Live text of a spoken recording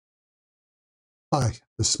Hi,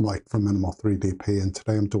 this is Mike from Minimal 3DP, and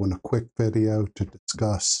today I'm doing a quick video to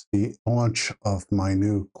discuss the launch of my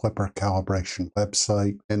new Klipper calibration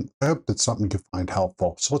website, and I hope it's something you find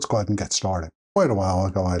helpful. So let's go ahead and get started. Quite a while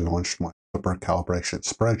ago, I launched my Klipper calibration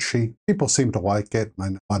spreadsheet. People seem to like it, and I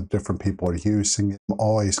know a lot of different people are using it. I'm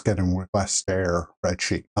always getting requests to share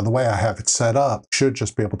spreadsheet. Now, the way I have it set up, you should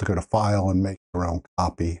just be able to go to File and make your own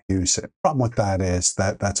copy, use it. Problem with that is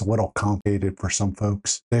that's a little complicated for some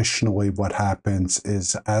folks. Additionally, what happens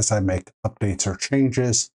is as I make updates or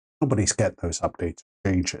changes, nobody's getting those updates or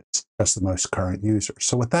changes, just the most current users.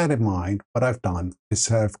 So with that in mind, what I've done is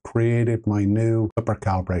I've created my new Klipper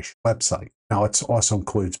calibration website. Now it also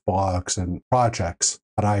includes blogs and projects,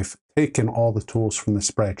 but I've taken all the tools from the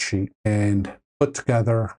spreadsheet and put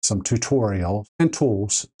together some tutorials and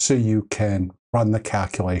tools so you can run the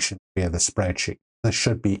calculation via the spreadsheet. This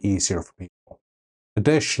should be easier for people.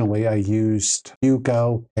 Additionally, I used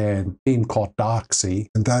Hugo and a theme called Doxy,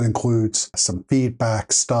 and that includes some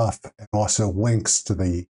feedback stuff and also links to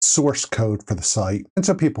the source code for the site, and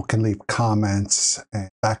so people can leave comments and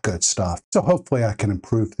that good stuff. So hopefully I can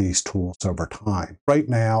improve these tools over time. Right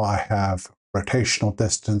now I have rotational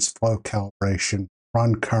distance, flow calibration,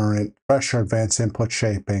 run current, pressure, advanced input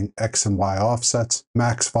shaping, X and Y offsets,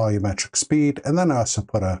 max volumetric speed, and then I also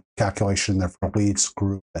put a calculation there for lead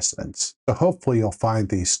screw distance. So hopefully you'll find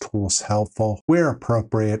these tools helpful. Where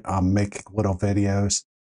appropriate, I'm making little videos.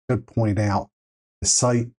 I should point out the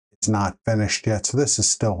site is not finished yet, so this is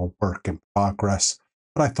still a work in progress,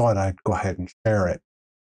 but I thought I'd go ahead and share it.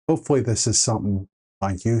 Hopefully this is something you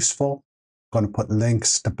find useful. I'm going to put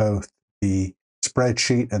links to both the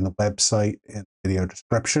spreadsheet and the website in the video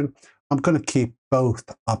description. I'm going to keep both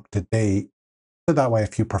up to date, so that way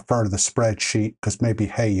if you prefer the spreadsheet, because maybe,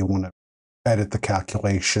 hey, you want to edit the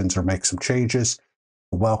calculations or make some changes,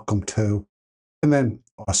 you're welcome to. And then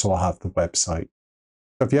also I'll have the website.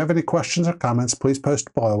 So if you have any questions or comments, please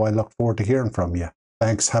post below. I look forward to hearing from you.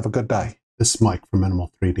 Thanks. Have a good day. This is Mike from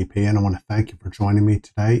Minimal 3DP, and I want to thank you for joining me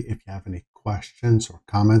today. If you have any questions or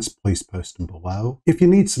comments, please post them below. If you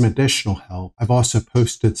need some additional help, I've also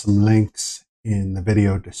posted some links in the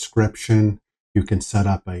video description. You can set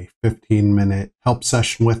up a 15-minute help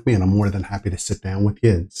session with me, and I'm more than happy to sit down with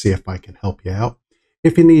you and see if I can help you out.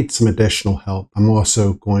 If you need some additional help, I'm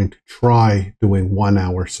also going to try doing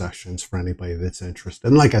 1-hour sessions for anybody that's interested.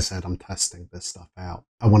 And like I said, I'm testing this stuff out.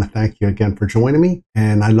 I want to thank you again for joining me,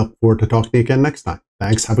 and I look forward to talking to you again next time.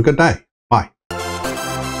 Thanks. Have a good day.